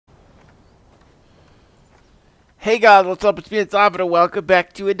Hey guys, what's up? It's me, it's Ivan, and welcome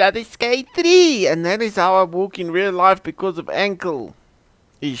back to another Skate 3. And that is how I walk in real life because of ankle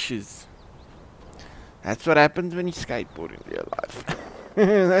issues. That's what happens when you skateboard in real life.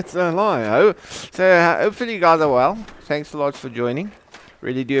 That's no lie. So hopefully you guys are well. Thanks a lot for joining.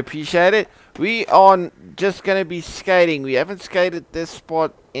 Really do appreciate it. We are just going to be skating. We haven't skated this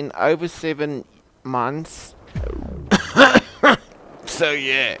spot in over 7 months. So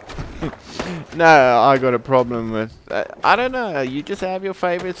yeah. No, I got a problem with I don't know, you just have your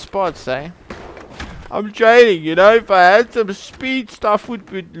favorite spots, eh? I'm training, you know, if I had some speed, stuff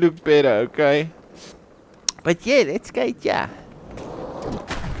would look better, okay? But yeah, let's skate, yeah.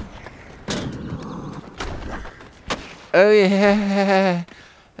 Oh yeah,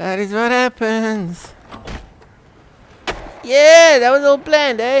 that is what happens. Yeah, that was all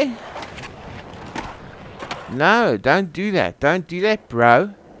planned, eh? No, don't do that. Don't do that,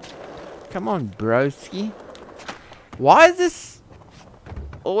 bro. Come on, broski. Why is this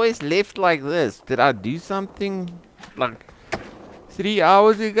always left like this? Did I do something like 3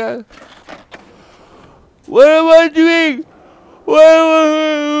 hours ago? What am I doing?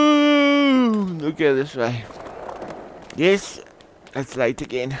 Okay, this way. Yes, it's late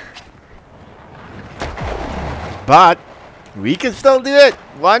again. But we can still do it.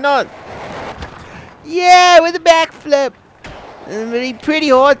 Why not? Yeah, with a backflip. Really pretty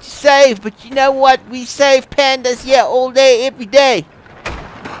hard to save, but you know what? We save pandas here all day, every day.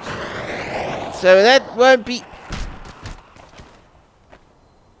 So that won't be...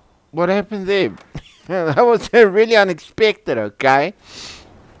 What happened there? That was really unexpected, okay?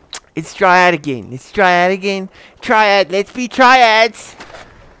 Let's try it again. Let's try it again. Triad. Let's be triads.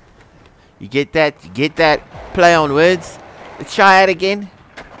 You get that? You get that? Play on words. Let's try it again.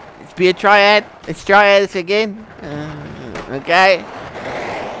 Let's be a triad. Let's try this again. Okay.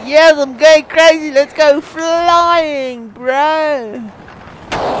 Yes, I'm going crazy. Let's go flying, bro.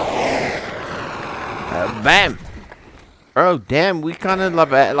 Bam. Oh, damn. We kind of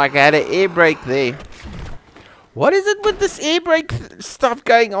like had an air brake there. What is it with this air brake stuff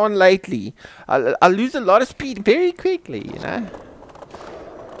going on lately? I lose a lot of speed very quickly, you know.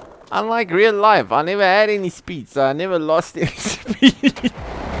 Unlike real life, I never had any speed, so I never lost any speed.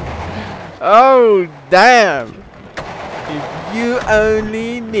 Oh, damn. If you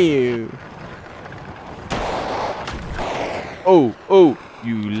only knew. Oh,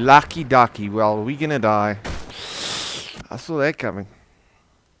 you lucky ducky. Well, we're gonna die. I saw that coming.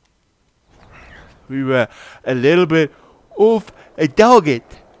 We were a little bit off a target.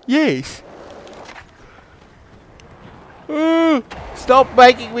 Yes. Stop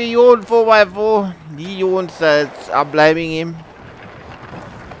making me yawn 4x4. He yawns, so I'm blaming him.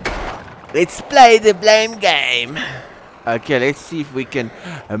 Let's play the blame game. Okay, let's see if we can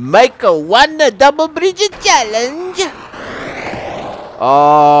make a double bridge challenge.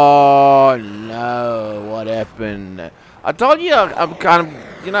 Oh no, what happened? I told you I'm kind of,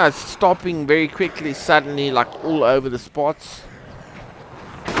 you know, stopping very quickly, suddenly, like all over the spots.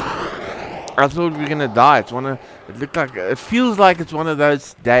 I thought we were gonna die. It feels like it's one of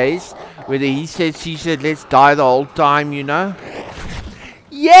those days where he said, she said, let's die the whole time, you know?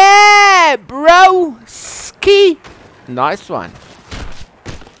 Yeah, bro, ski. Nice one.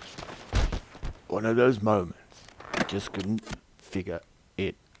 One of those moments. I just couldn't figure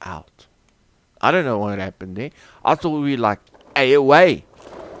it out. I don't know what happened there. I thought we were like away,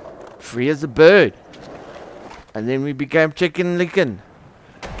 free as a bird, and then we became chicken lickin',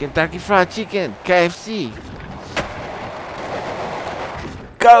 Kentucky Fried Chicken, KFC.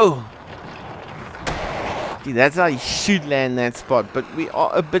 Go. See, that's how you should land that spot, but we are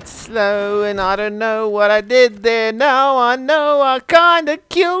a bit slow, and I don't know what I did there. Now I know I kinda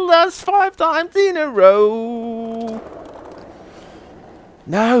killed us 5 times in a row.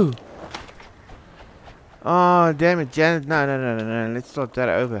 No. Oh, damn it, Janet. No. Let's start that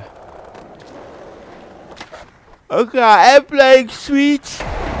over. Okay, I am playing Switch.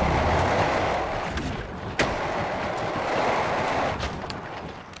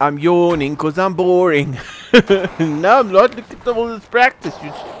 I'm yawning because I'm boring. No, I'm not. Look at all this practice.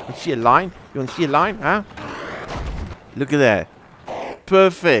 You see a line? You want to see a line? Huh? Look at that.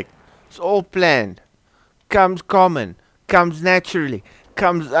 Perfect. It's all planned. Comes common. Comes naturally.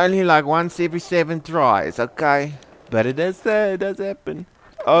 Comes only like once every 7 tries. Okay? But it does happen.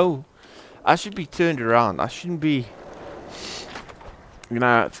 Oh. I should be turned around. I shouldn't be... You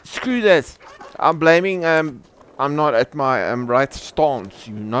know, screw this. I'm blaming... I'm not at my right stance,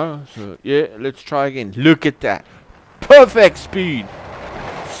 you know. So yeah, let's try again. Look at that. Perfect speed.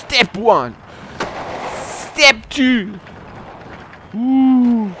 Step 1. Step 2.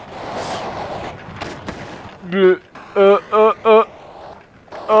 Ooh. Step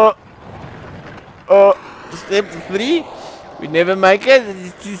 3. We never make it.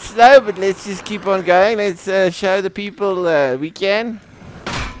 It's too slow, but let's just keep on going. Let's show the people we can.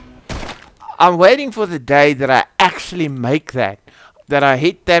 I'm waiting for the day that I actually make that. That I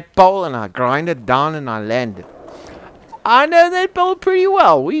hit that pole and I grind it down and I land it. I know that pole pretty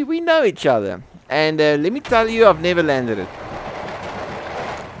well. We know each other. And let me tell you, I've never landed it.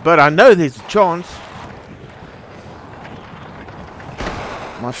 But I know there's a chance.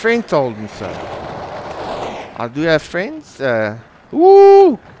 My friend told me so. I do have friends.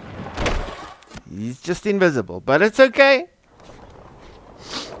 Woo! He's just invisible, but it's okay.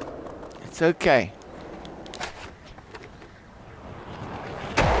 It's okay.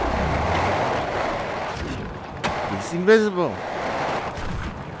 He's invisible.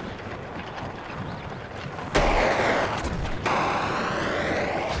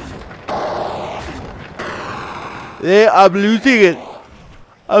 There, I'm losing it.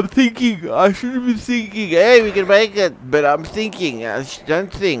 I'm thinking, I shouldn't be thinking, hey, we can make it. But I'm thinking, I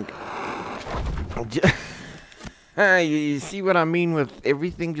don't think. You see what I mean with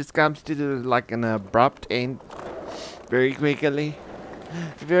everything just comes to like an abrupt end. Very quickly.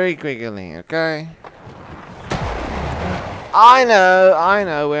 Very quickly, okay? I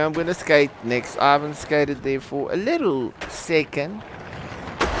know where I'm going to skate next. I haven't skated there for a little second.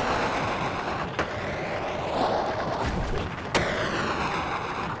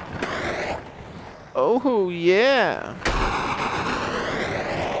 Oh, yeah.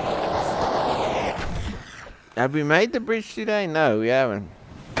 Have we made the bridge today? No, we haven't.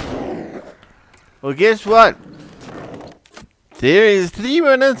 Well, guess what? There is 3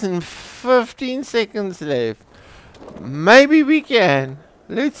 minutes and 15 seconds left. Maybe we can.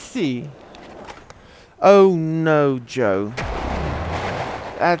 Let's see. Oh, no, Joe.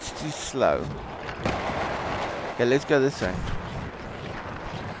 That's too slow. Okay, let's go this way.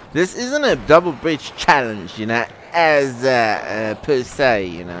 This isn't a double bridge challenge, you know, as per se,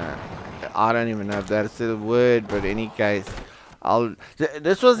 you know. I don't even know if that's a word, but in any case,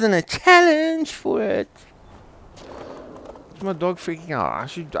 this wasn't a challenge for it. It's my dog freaking out.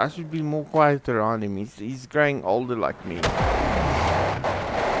 I should be more quiet around him. He's growing older like me.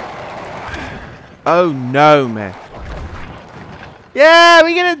 Oh no, man. Yeah,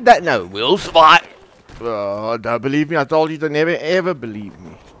 we're gonna die. No, we'll survive. Oh, don't believe me. I told you to never ever believe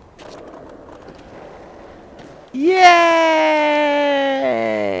me. Yay!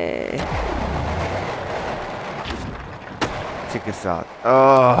 Check us out.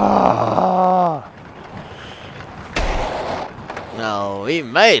 Oh! No, we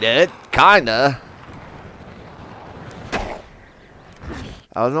made it. Kinda.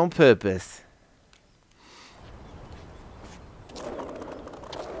 I was on purpose.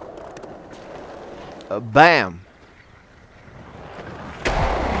 Bam.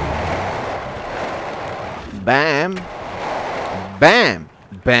 Bam. Bam.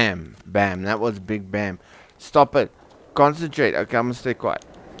 Bam. Bam. That was big bam. Stop it. Concentrate. Okay, I'm gonna stay quiet.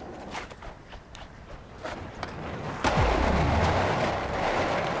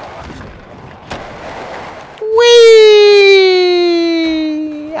 Whee!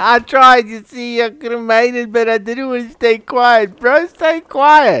 I tried, you see, I could have made it, but I didn't want to stay quiet. Bro, stay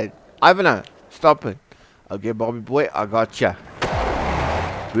quiet. Ivanhoe, stop it. Okay, Bobby boy, I gotcha.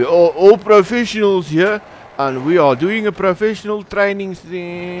 We're all professionals here, and we are doing a professional training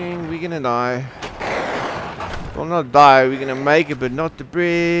thing. We're gonna die. Well, not die, we're gonna make it, but not the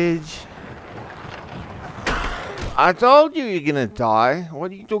bridge. I told you you're gonna die.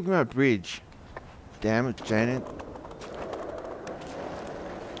 What are you talking about, bridge? Damn it, Janet.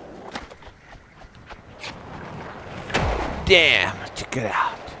 Damn, check it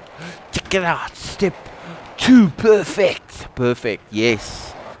out. Check it out. Step 2, perfect. Perfect,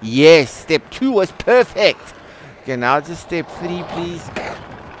 yes. Yes, step 2 was perfect. Okay, now just step 3, please.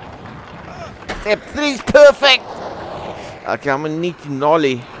 Step 3 is perfect. Okay, I'm gonna need to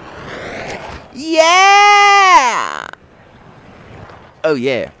nollie. Yeah! Oh,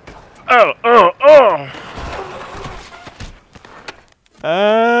 yeah. Oh. Oh,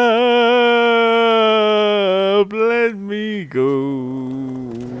 let me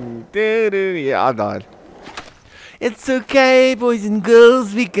go. Yeah, I died. It's okay, boys and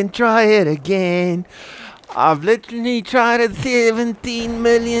girls, we can try it again. I've literally tried it 17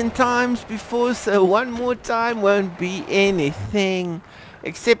 million times before, so one more time won't be anything.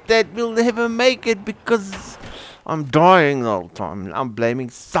 Except that we'll never make it because I'm dying the whole time. I'm blaming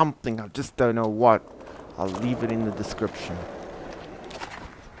something, I just don't know what. I'll leave it in the description.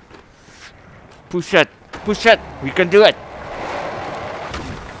 Push it, we can do it.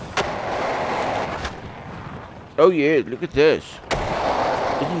 Oh yeah, look at this.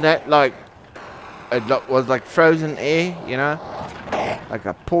 Isn't that like it was like frozen air, you know? Like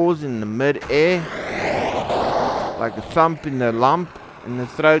a pause in the mid-air. Like a thump in the lump, in the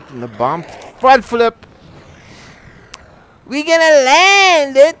throat, in the bump. Front flip. We're gonna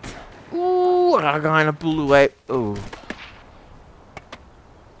land it. Ooh, I'm gonna pull away. Oh.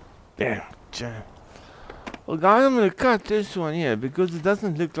 Damn. Well, guys, I'm gonna cut this one here because it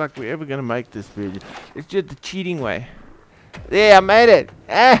doesn't look like we're ever gonna make this bridge. It's just the cheating way. There, I made it.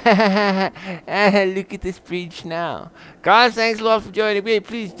 Look at this bridge now. Guys, thanks a lot for joining me.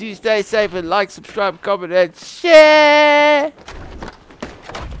 Please do stay safe and like, subscribe, comment, and share.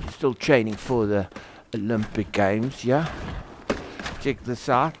 Still training for the Olympic Games, yeah? Check this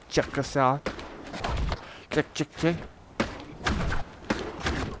out. Check us out. Check, check, check.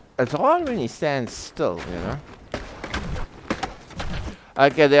 It's hard when you stand still, you know?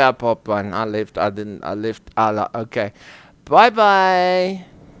 Okay, there I popped one. I left. Okay. Bye-bye.